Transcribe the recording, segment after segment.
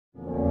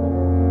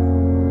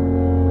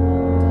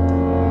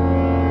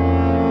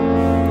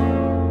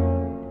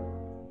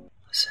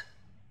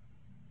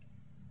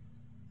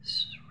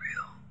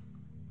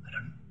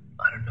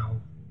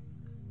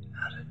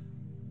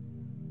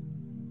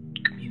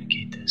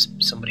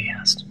Somebody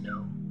has to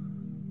know.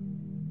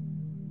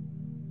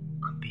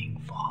 I'm being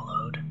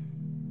followed.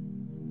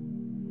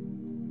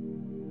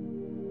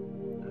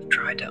 I've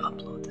tried to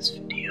upload this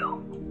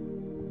video.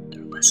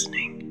 They're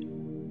listening.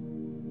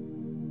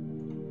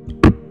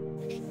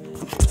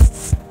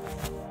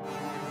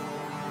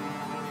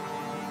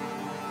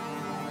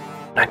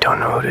 I don't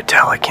know who to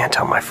tell. I can't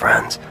tell my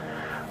friends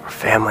or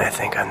family. I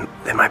think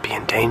they might be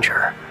in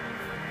danger.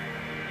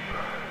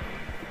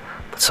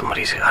 But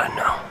somebody's gotta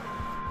know.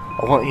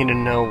 I want you to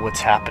know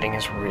what's happening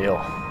is real.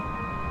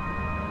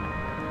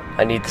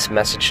 I need this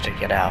message to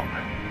get out.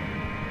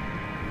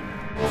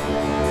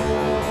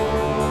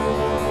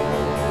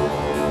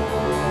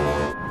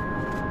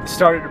 It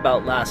started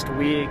about last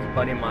week. A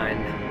buddy of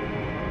mine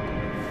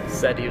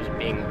said he was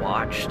being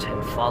watched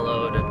and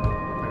followed,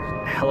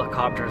 and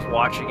helicopters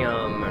watching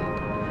him,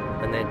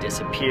 and then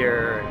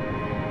disappear.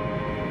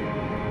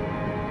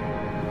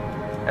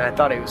 And I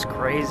thought he was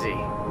crazy.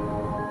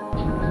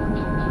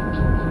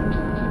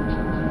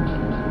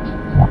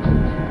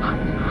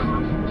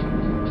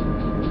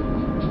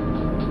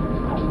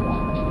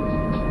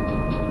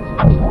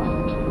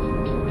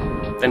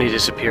 Then he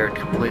disappeared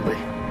completely.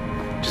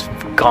 Just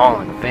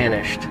gone,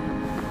 vanished.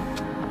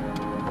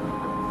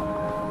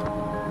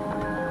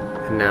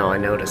 And now I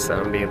notice that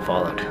I'm being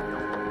followed.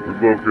 We've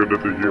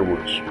located the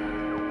humans.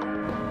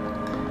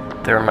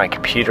 They're on my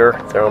computer,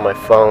 they're on my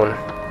phone,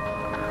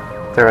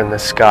 they're in the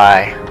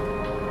sky.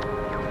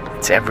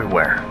 It's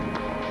everywhere.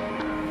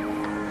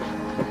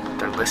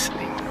 They're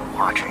listening,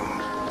 watching.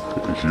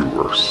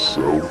 You are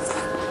so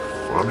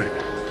funny.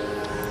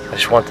 I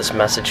just want this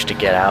message to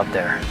get out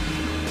there.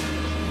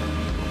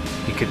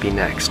 You could be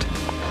next.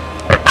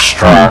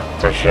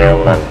 Extract the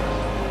human.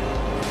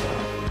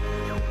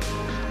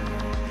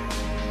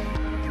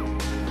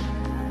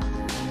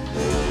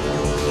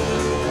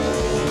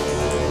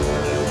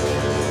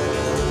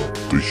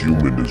 The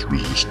human is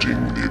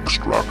resisting the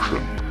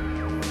extraction.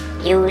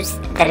 Use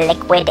the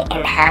liquid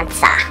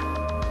enhancer.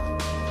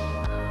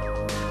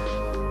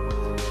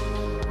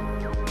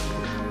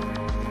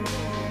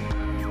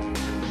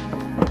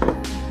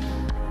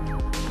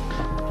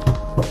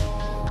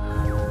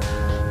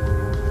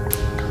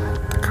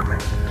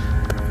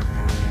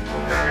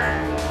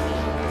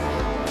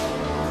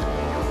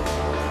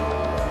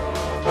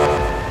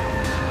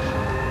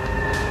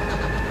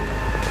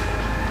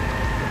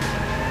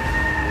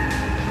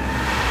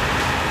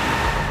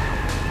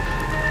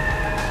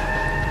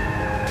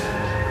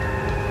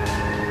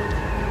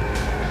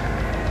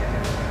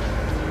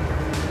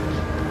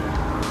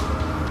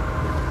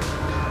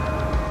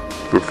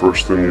 The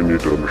first thing you need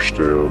to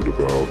understand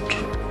about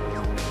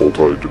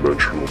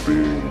multi-dimensional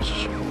beings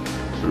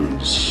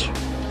is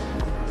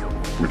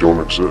we don't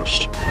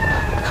exist.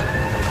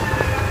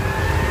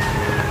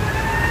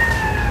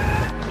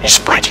 He's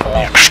spreading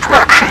the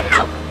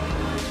extraction.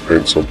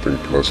 Ain't something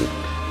pleasant.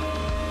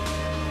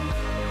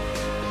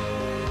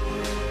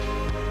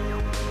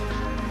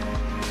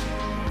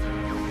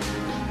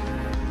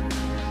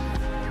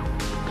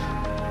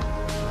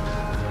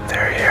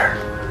 They're here.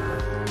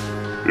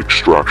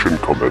 Extraction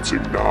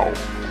commencing now.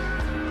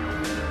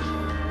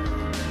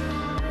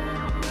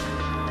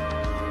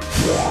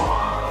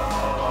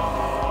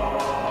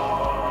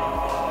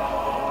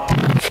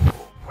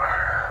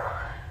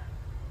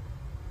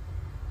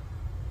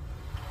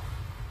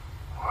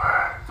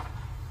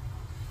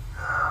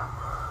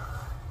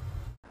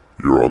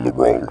 You're on the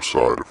wrong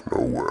side of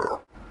nowhere.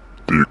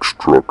 The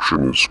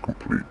extraction is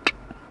complete.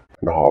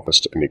 And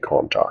harvest any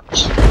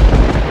contacts.